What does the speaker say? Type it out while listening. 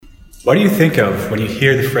What do you think of when you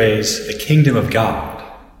hear the phrase, the kingdom of God?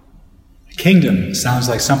 A kingdom sounds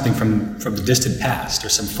like something from the distant past or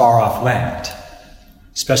some far-off land,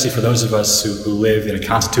 especially for those of us who live in a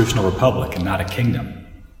constitutional republic and not a kingdom.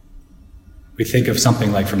 We think of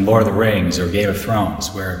something like from Lord of the Rings or Game of Thrones,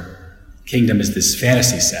 where kingdom is this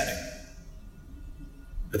fantasy setting.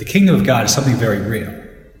 But the kingdom of God is something very real,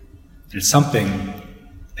 and it's something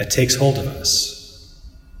that takes hold of us.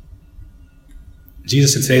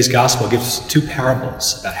 Jesus in today's gospel gives two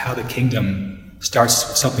parables about how the kingdom starts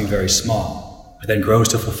with something very small, but then grows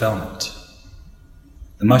to fulfillment.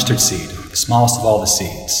 The mustard seed, the smallest of all the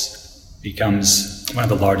seeds, becomes one of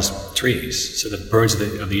the largest trees, so that birds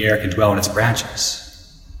of the air can dwell in its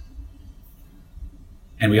branches.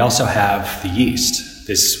 And we also have the yeast,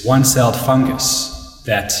 this one-celled fungus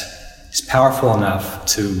that is powerful enough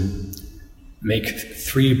to make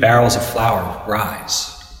 3 barrels of flour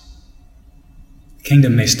rise. The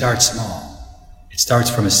kingdom may start small. It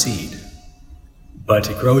starts from a seed,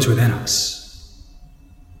 but it grows within us.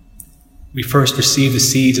 We first receive the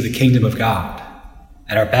seeds of the kingdom of God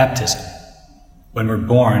at our baptism, when we're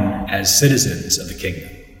born as citizens of the kingdom.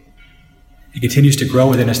 It continues to grow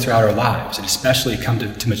within us throughout our lives, and especially come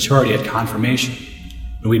to maturity at confirmation,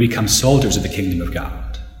 when we become soldiers of the kingdom of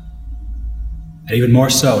God. And even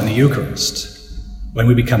more so in the Eucharist, when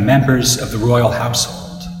we become members of the royal household,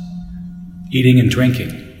 eating and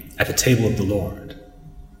drinking at the table of the Lord.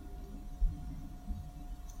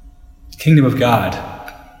 The kingdom of God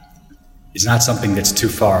is not something that's too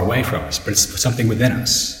far away from us, but it's something within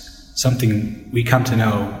us, something we come to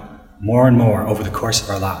know more and more over the course of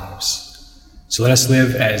our lives. So let us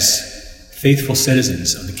live as faithful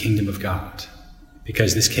citizens of the kingdom of God,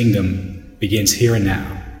 because this kingdom begins here and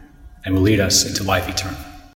now and will lead us into life eternal.